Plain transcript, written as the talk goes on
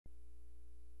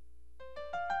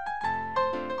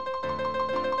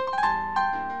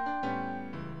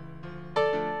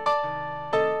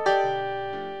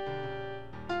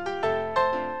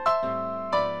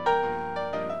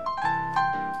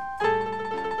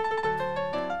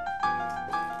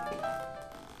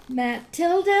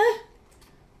Matilda,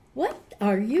 what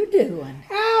are you doing?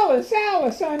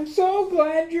 Alice, I'm so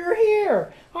glad you're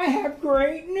here. I have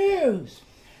great news.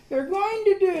 They're going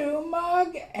to do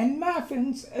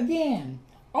Mug-n-Muffins again.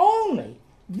 Only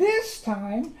this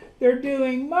time they're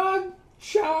doing mug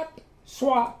shot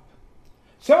swap.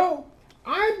 So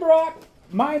I brought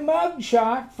my mug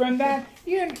shot from that,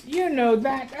 you know,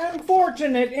 that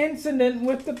unfortunate incident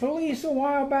with the police a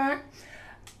while back.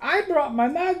 I brought my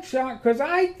mug shot because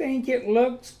I think it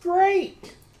looks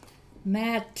great.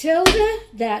 Matilda,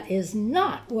 that is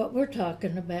not what we're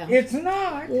talking about. It's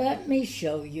not. Let me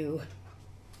show you.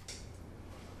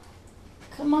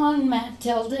 Come on,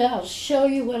 Matilda, I'll show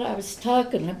you what I was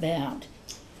talking about.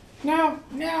 Now,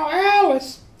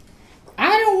 Alice,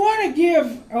 I don't want to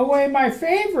give away my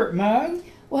favorite mug.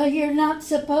 Well, you're not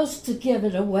supposed to give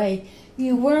it away.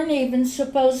 You weren't even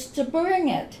supposed to bring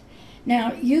it.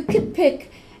 Now, you could pick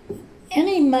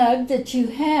any mug that you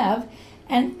have,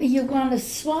 and you want to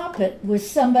swap it with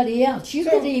somebody else. You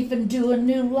could even do a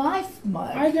New Life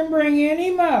mug. I can bring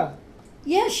any mug.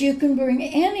 Yes, you can bring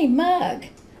any mug.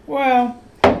 Well,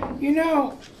 you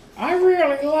know, I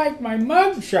really like my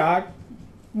mug shot.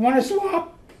 Want to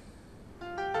swap?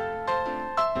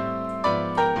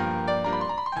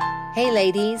 Hey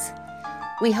ladies,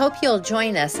 we hope you'll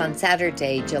join us on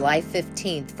Saturday, July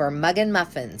 15th for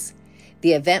Mug-n-Muffins.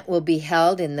 The event will be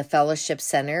held in the Fellowship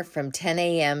Center from 10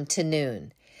 a.m. to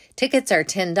noon. Tickets are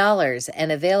 $10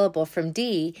 and available from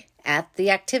D at the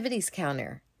activities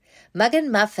counter.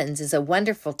 Mug-n-Muffins is a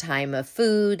wonderful time of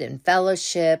food and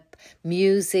fellowship,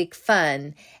 music,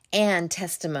 fun, and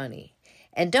testimony.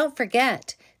 And don't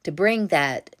forget to bring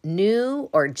that new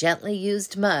or gently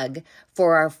used mug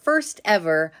for our first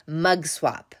ever mug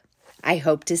swap. I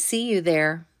hope to see you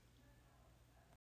there.